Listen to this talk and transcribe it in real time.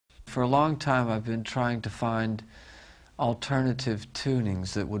For a long time I've been trying to find alternative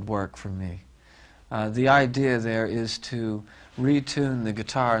tunings that would work for me. The idea there is to retune the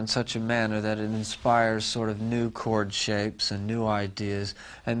guitar in such a manner that it inspires sort of new chord shapes and new ideas,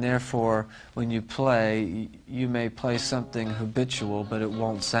 and therefore when you play, you may play something habitual but it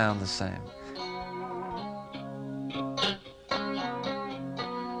won't sound the same.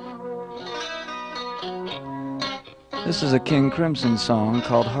 This is a King Crimson song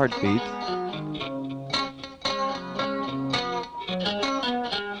called Heartbeat.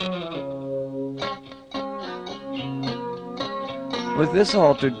 With this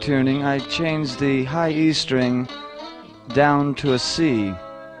altered tuning, I changed the high E string down to a C.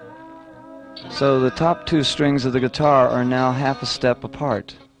 So the top two strings of the guitar are now half a step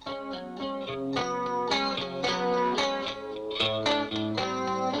apart.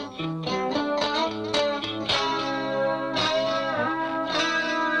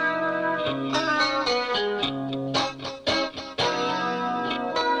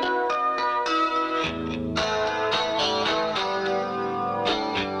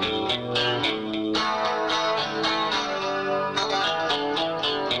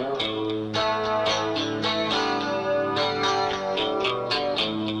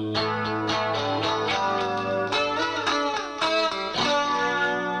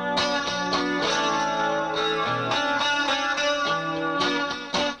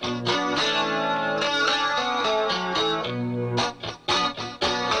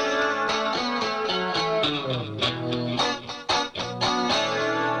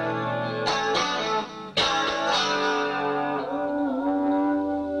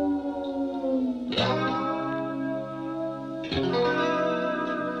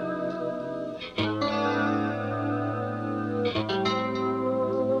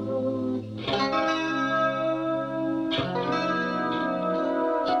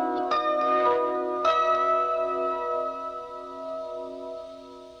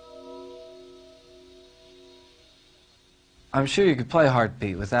 I'm sure you could play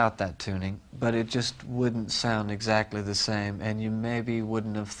Heartbeat without that tuning, but it just wouldn't sound exactly the same, and you maybe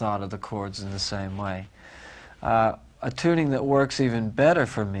wouldn't have thought of the chords in the same way. A tuning that works even better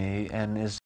for me and is